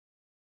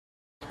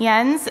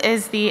Jens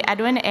is the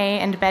Edwin A.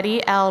 and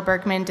Betty L.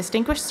 Bergman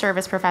Distinguished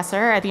Service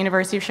Professor at the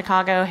University of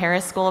Chicago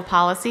Harris School of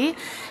Policy.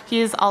 He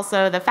is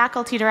also the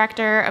faculty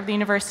director of the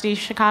University of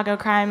Chicago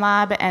Crime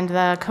Lab and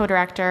the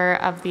co-director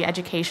of the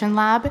Education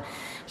Lab.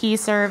 He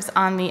serves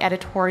on the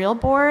editorial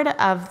board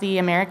of the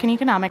American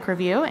Economic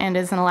Review and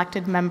is an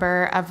elected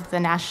member of the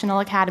National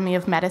Academy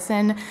of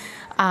Medicine,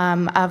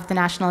 of the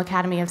National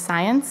Academy of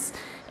Science.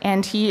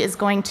 And he is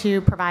going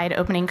to provide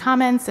opening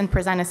comments and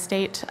present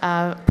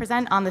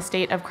on the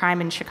state of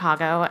crime in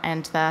Chicago,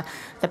 and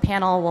the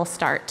panel will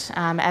start.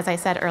 As I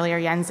said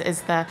earlier, Jens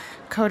is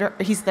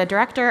he's the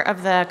director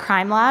of the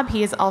Crime Lab.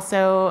 He is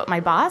also my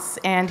boss,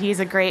 and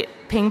he's a great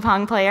ping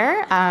pong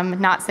player.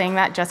 Not saying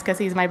that just because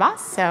he's my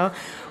boss, so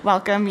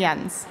welcome,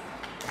 Jens.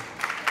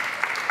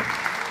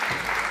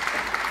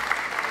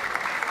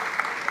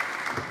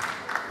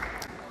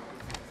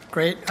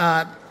 Great.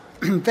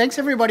 Thanks,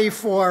 everybody,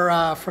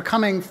 for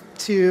coming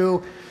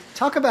to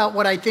talk about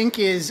what I think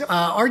is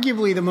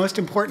arguably the most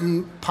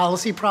important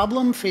policy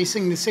problem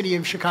facing the city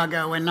of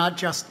Chicago, and not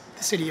just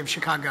the city of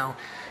Chicago,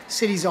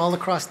 cities all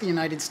across the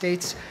United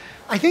States.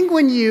 I think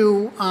when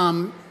you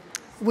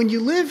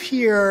live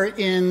here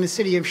in the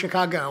city of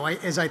Chicago,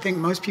 as I think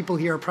most people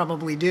here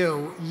probably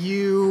do,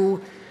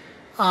 you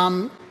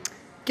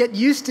get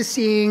used to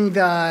seeing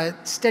the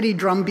steady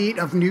drumbeat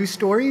of news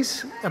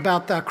stories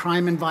about the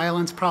crime and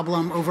violence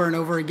problem over and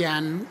over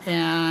again.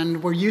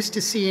 And we're used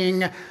to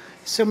seeing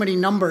so many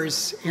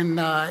numbers in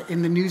the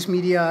news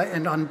media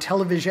and on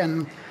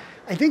television.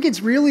 I think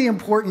it's really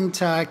important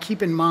to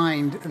keep in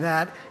mind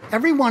that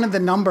every one of the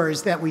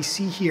numbers that we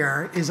see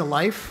here is a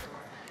life.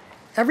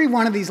 Every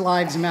one of these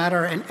lives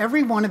matter, and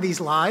every one of these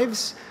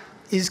lives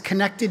is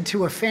connected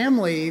to a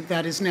family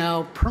that is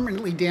now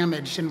permanently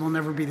damaged and will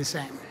never be the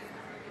same.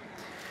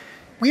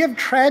 We have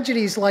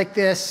tragedies like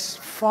this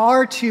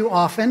far too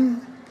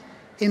often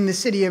in the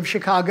city of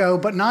Chicago,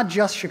 but not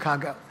just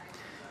Chicago.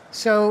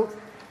 So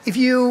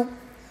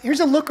here's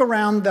a look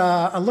around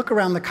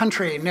the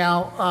country.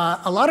 Now,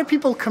 a lot of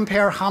people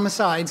compare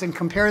homicides and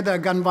compare the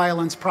gun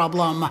violence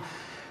problem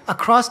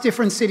across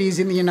different cities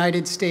in the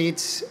United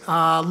States,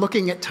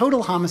 looking at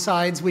total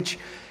homicides, which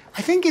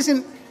I think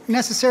isn't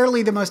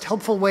necessarily the most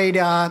helpful way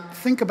to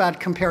think about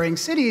comparing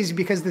cities,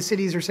 because the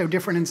cities are so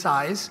different in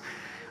size.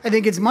 I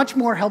think it's much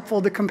more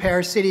helpful to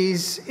compare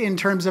cities in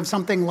terms of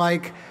something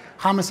like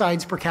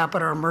homicides per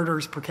capita or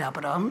murders per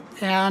capita.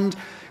 And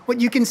what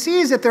you can see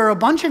is that there are a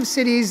bunch of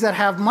cities that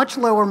have much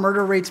lower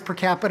murder rates per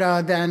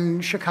capita than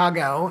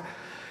Chicago.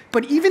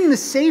 But even the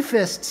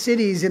safest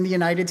cities in the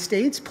United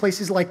States,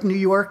 places like New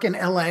York and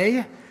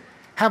LA,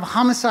 have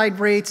homicide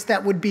rates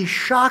that would be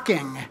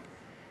shocking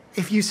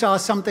if you saw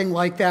something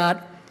like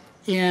that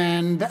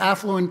in the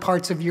affluent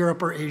parts of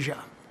Europe or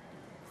Asia,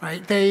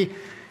 right?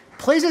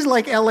 Places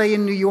like LA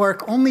and New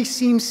York only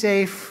seem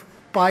safe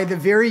by the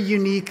very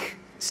unique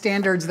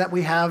standards that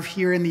we have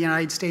here in the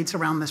United States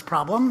around this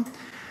problem.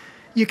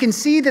 You can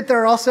see that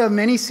there are also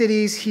many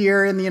cities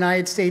here in the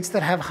United States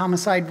that have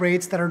homicide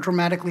rates that are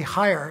dramatically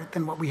higher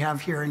than what we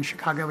have here in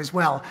Chicago as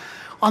well,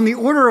 on the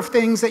order of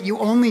things that you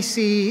only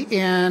see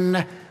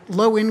in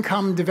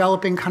low-income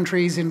developing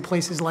countries in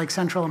places like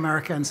Central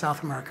America and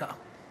South America.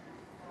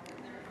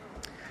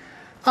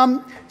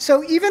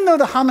 So even though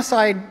the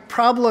homicide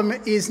problem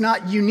is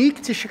not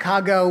unique to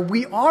Chicago,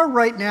 we are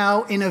right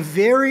now in a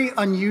very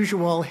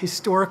unusual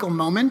historical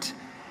moment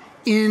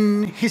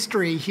in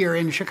history here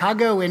in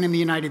Chicago and in the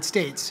United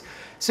States.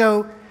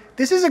 So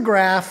this is a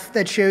graph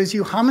that shows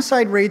you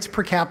homicide rates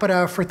per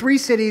capita for three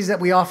cities that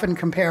we often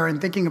compare in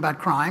thinking about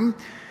crime.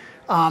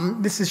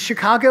 This is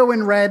Chicago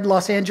in red,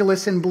 Los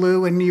Angeles in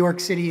blue, and New York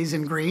City is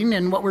in green.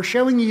 And what we're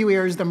showing you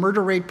here is the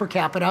murder rate per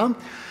capita,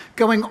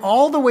 going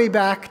all the way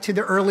back to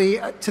the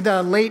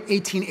late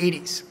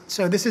 1880s.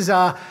 So this is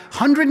a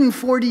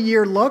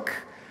 140-year look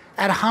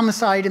at a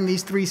homicide in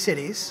these three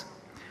cities.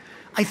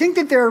 I think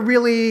that there are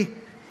really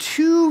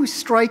two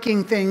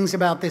striking things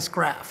about this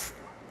graph.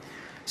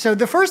 So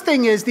the first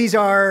thing is these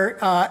are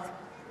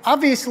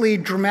obviously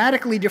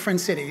dramatically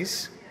different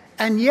cities,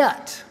 and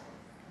yet,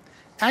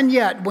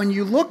 when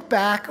you look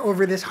back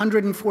over this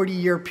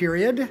 140-year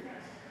period,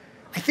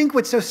 I think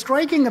what's so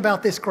striking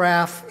about this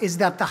graph is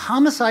that the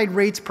homicide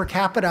rates per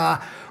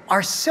capita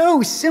are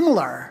so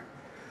similar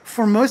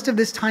for most of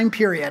this time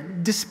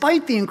period,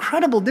 despite the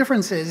incredible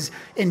differences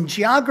in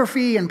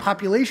geography and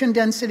population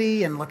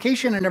density and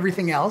location and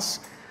everything else.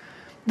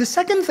 The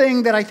second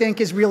thing that I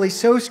think is really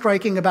so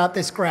striking about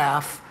this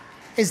graph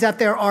is that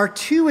there are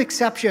two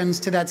exceptions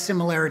to that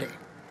similarity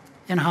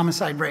in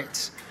homicide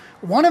rates.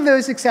 One of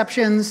those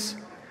exceptions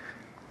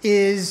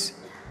is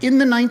in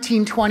the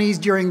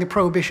 1920s during the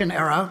Prohibition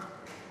era.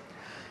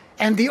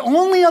 And the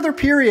only other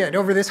period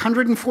over this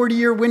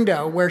 140-year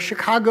window where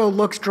Chicago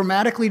looks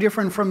dramatically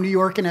different from New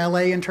York and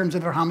LA in terms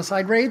of their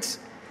homicide rates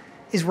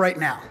is right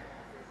now.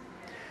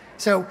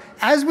 So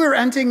as we're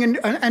entering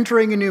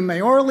a new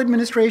mayoral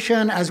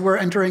administration, as we're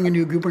entering a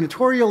new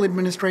gubernatorial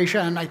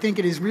administration, I think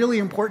it is really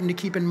important to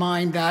keep in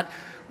mind that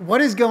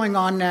what is going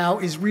on now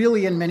is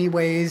really in many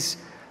ways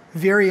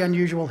very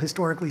unusual,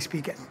 historically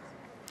speaking.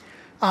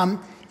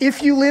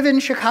 If you live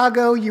in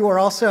Chicago, you are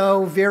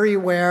also very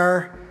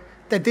aware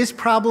that this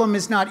problem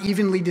is not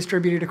evenly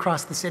distributed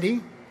across the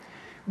city.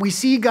 We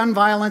see gun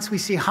violence, we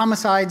see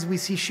homicides, we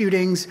see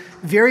shootings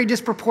very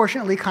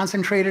disproportionately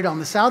concentrated on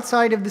the south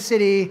side of the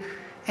city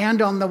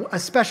and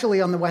especially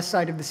on the west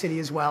side of the city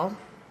as well.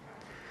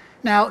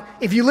 Now,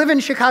 if you live in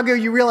Chicago,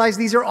 you realize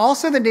these are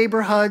also the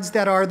neighborhoods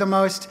that are the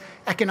most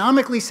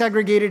economically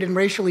segregated and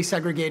racially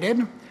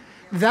segregated.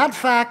 That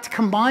fact,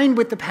 combined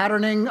with the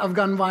patterning of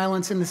gun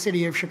violence in the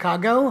city of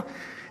Chicago,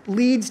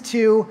 leads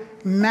to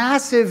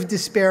massive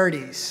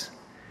disparities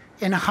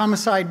in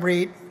homicide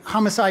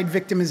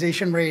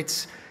victimization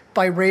rates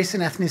by race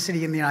and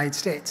ethnicity in the United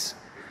States.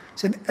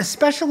 So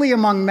especially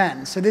among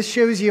men. So this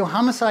shows you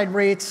homicide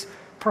rates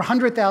per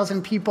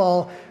 100,000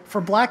 people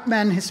for black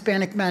men,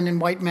 Hispanic men, and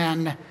white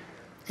men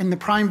in the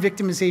prime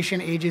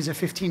victimization ages of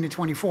 15 to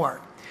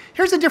 24.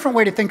 Here's a different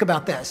way to think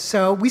about this.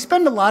 So we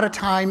spend a lot of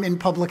time in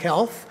public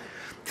health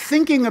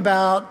thinking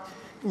about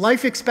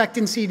life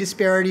expectancy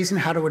disparities and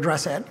how to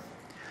address it.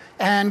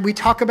 And we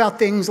talk about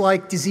things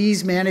like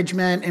disease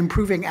management,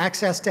 improving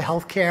access to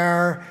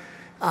healthcare,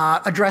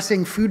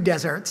 addressing food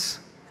deserts.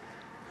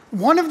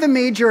 One of the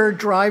major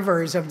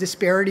drivers of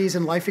disparities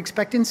in life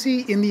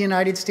expectancy in the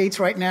United States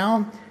right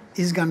now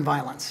is gun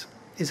violence,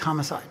 is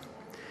homicide.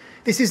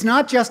 This is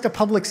not just a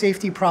public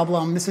safety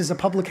problem, this is a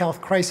public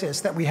health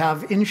crisis that we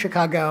have in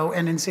Chicago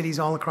and in cities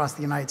all across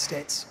the United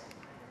States.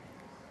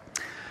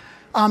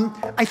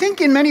 I think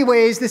in many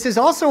ways this is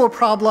also a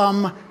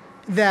problem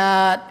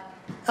that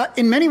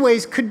in many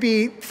ways could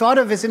be thought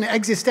of as an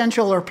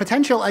existential or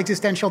potential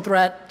existential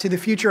threat to the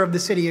future of the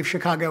city of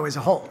Chicago as a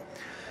whole.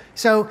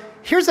 So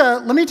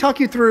let me talk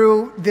you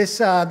through this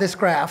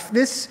graph.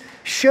 This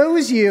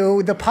shows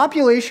you the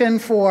population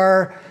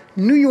for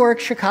New York,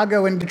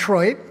 Chicago, and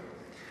Detroit,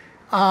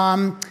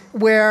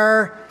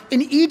 where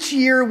in each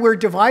year we're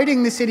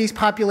dividing the city's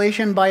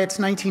population by its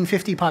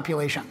 1950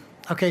 population.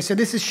 Okay, so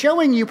this is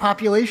showing you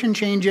population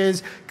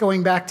changes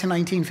going back to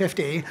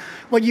 1950.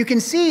 What you can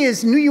see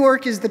is New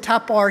York is the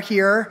top bar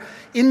here.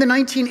 In the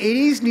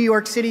 1980s, New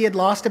York City had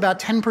lost about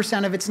 10%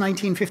 of its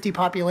 1950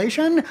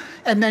 population,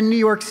 and then New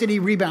York City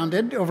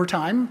rebounded over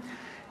time,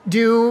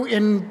 due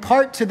in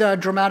part to the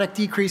dramatic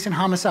decrease in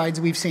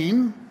homicides we've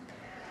seen.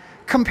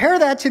 Compare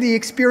that to the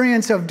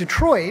experience of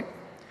Detroit,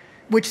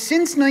 which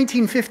since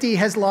 1950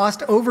 has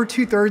lost over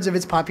 2/3 of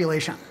its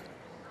population.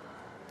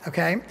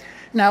 Okay?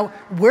 Now,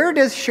 where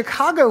does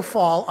Chicago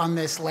fall on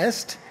this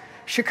list?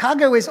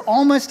 Chicago is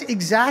almost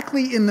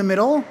exactly in the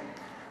middle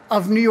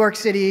of New York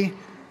City's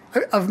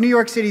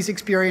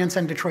experience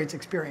and Detroit's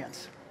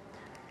experience.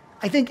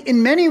 I think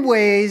in many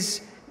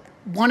ways,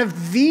 one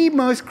of the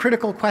most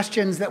critical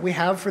questions that we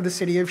have for the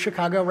city of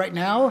Chicago right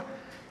now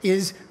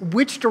is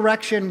which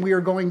direction we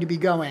are going to be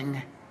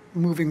going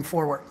moving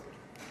forward.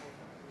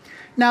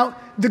 Now,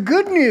 the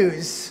good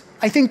news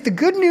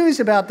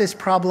about this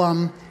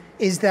problem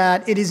is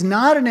that it is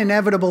not an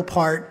inevitable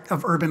part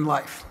of urban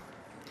life,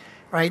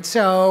 right?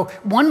 So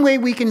one way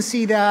we can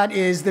see that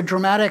is the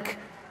dramatic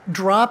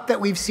drop that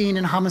we've seen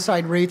in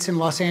homicide rates in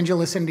Los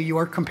Angeles and New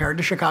York compared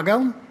to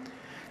Chicago.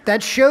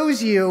 That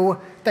shows you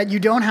that you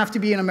don't have to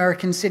be an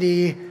American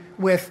city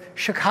with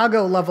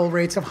Chicago-level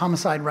rates of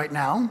homicide right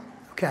now,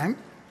 okay?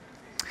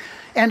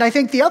 And I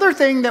think the other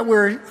thing that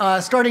we're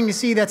starting to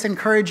see that's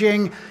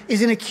encouraging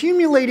is an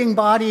accumulating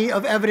body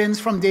of evidence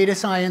from data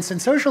science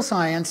and social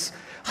science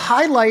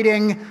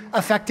highlighting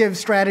effective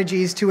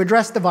strategies to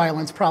address the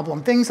violence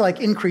problem. Things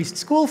like increased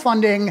school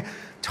funding,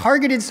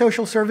 targeted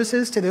social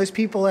services to those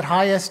people at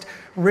highest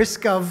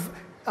risk of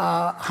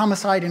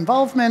homicide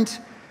involvement,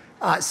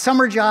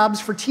 summer jobs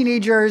for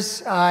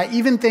teenagers,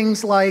 even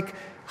things like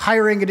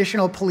hiring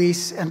additional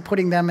police and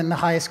putting them in the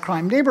highest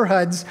crime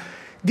neighborhoods.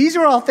 These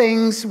are all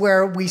things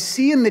where we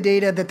see in the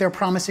data that they're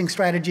promising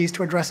strategies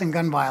to addressing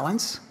gun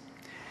violence.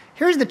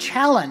 Here's the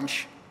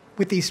challenge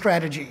with these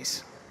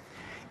strategies.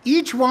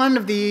 Each one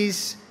of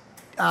these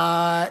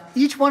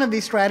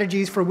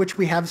strategies for which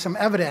we have some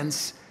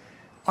evidence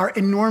are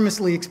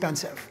enormously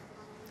expensive,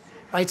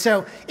 right?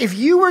 So if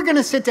you were going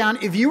to sit down,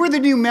 if you were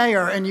the new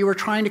mayor and you were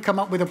trying to come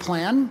up with a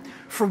plan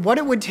for what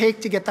it would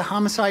take to get the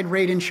homicide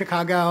rate in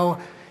Chicago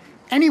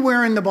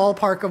anywhere in the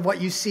ballpark of what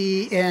you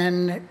see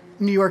in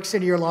New York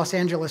City or Los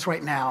Angeles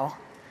right now,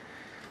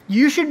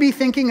 you should be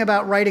thinking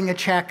about writing a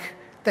check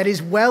that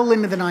is well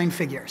into the 9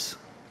 figures.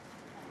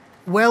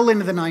 Well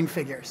into the 9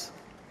 figures.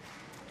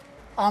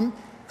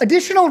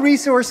 Additional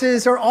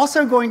resources are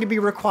also going to be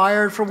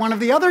required for one of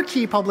the other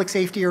key public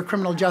safety or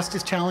criminal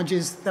justice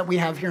challenges that we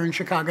have here in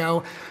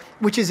Chicago,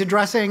 which is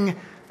addressing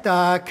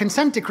the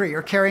consent decree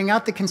or carrying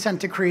out the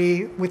consent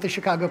decree with the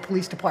Chicago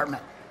Police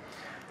Department.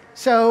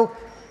 So,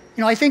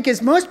 I think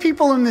as most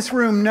people in this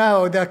room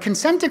know, the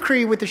consent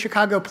decree with the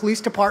Chicago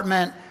Police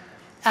Department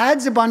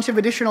adds a bunch of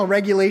additional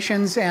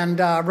regulations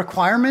and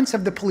requirements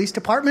of the police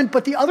department.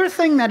 But the other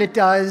thing that it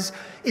does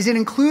is it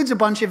includes a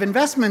bunch of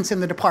investments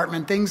in the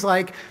department, things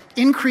like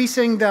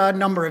increasing the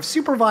number of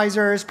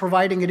supervisors,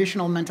 providing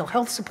additional mental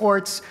health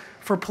supports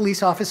for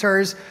police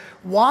officers.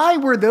 Why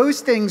were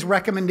those things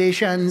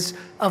recommendations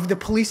of the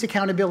Police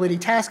Accountability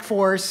Task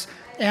Force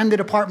and the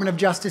Department of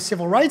Justice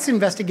Civil Rights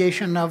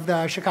investigation of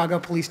the Chicago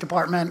Police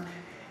Department?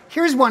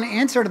 Here's one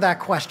answer to that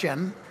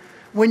question.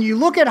 When you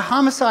look at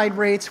homicide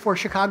rates for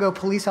Chicago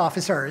police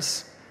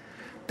officers,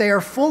 they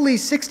are fully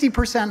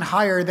 60%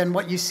 higher than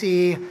what you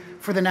see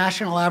for the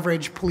national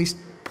average police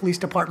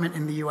department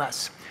in the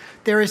US.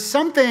 There is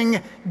something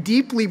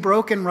deeply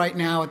broken right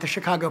now at the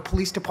Chicago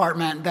Police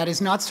Department that is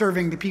not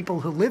serving the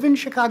people who live in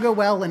Chicago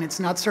well, and it's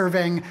not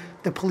serving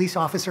the police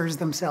officers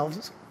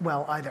themselves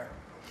well either.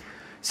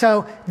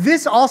 So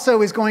this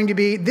also is going to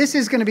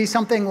be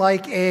something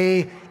like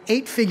a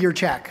 8-figure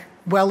check,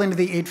 well into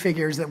the 8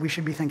 figures that we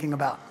should be thinking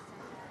about.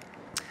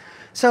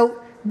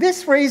 So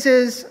this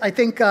raises, I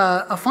think,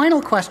 a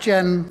final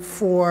question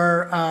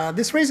for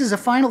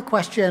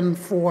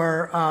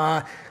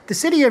the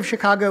city of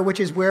Chicago,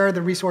 which is where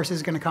the resource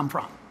is going to come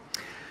from.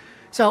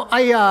 So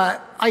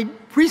I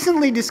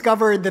recently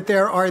discovered that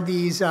there are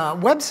these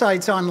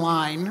websites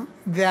online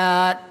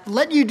that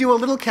let you do a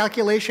little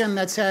calculation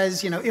that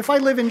says, if I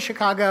live in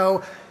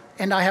Chicago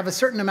and I have a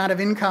certain amount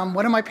of income,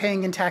 what am I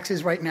paying in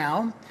taxes right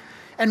now?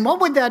 And what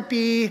would that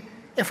be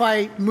if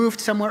I moved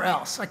somewhere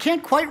else? I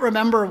can't quite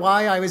remember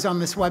why I was on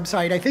this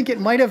website. I think it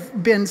might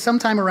have been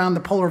sometime around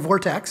the polar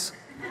vortex.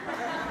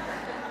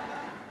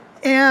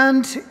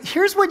 And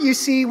here's what you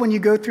see when you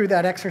go through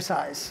that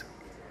exercise,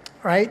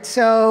 right?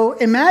 So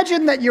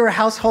imagine that you're a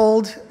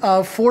household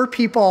of 4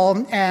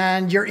 people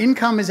and your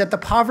income is at the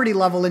poverty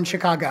level in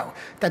Chicago.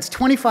 That's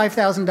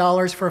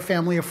 $25,000 for a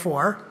family of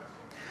 4.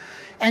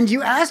 And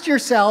you asked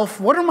yourself,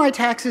 what are my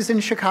taxes in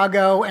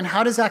Chicago and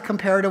how does that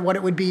compare to what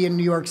it would be in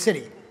New York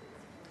City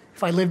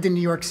if I lived in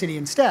New York City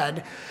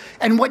instead?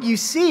 And what you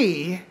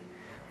see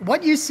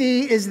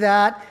is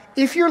that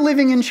if you're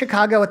living in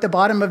Chicago at the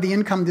bottom of the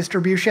income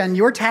distribution,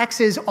 your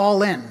taxes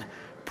all in,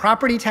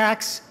 property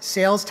tax,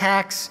 sales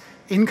tax,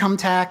 income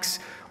tax,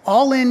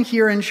 all in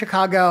here in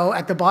Chicago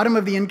at the bottom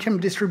of the income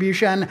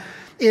distribution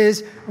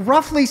is,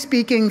 roughly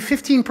speaking,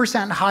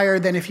 15% higher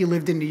than if you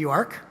lived in New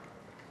York.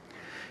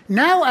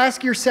 Now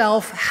ask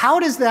yourself, how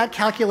does that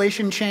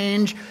calculation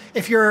change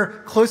if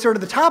you're closer to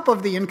the top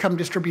of the income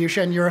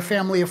distribution? You're a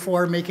family of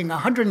 4 making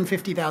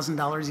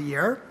 $150,000 a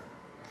year.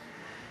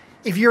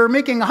 If you're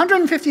making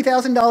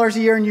 $150,000 a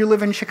year and you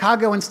live in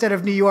Chicago instead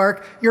of New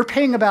York, you're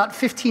paying about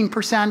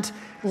 15%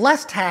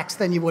 less tax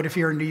than you would if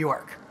you're in New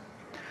York.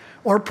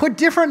 Or put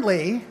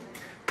differently,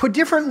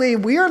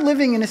 we are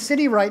living in a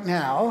city right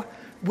now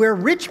where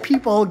rich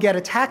people get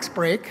a tax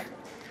break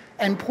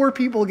and poor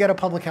people get a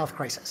public health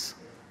crisis.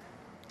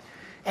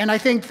 And I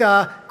think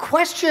the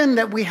question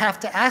that we have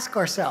to ask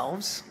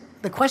ourselves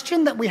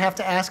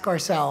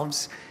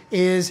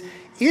is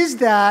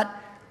that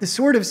the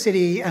sort of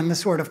city and the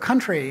sort of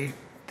country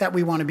that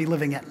we want to be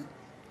living in?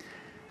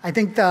 I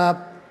think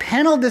the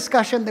panel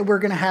discussion that we're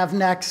going to have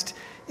next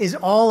is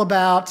all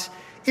about,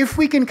 if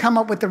we can come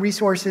up with the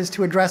resources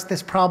to address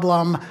this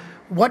problem,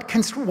 what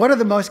are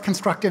the most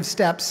constructive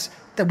steps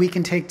that we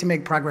can take to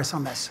make progress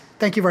on this?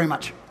 Thank you very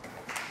much.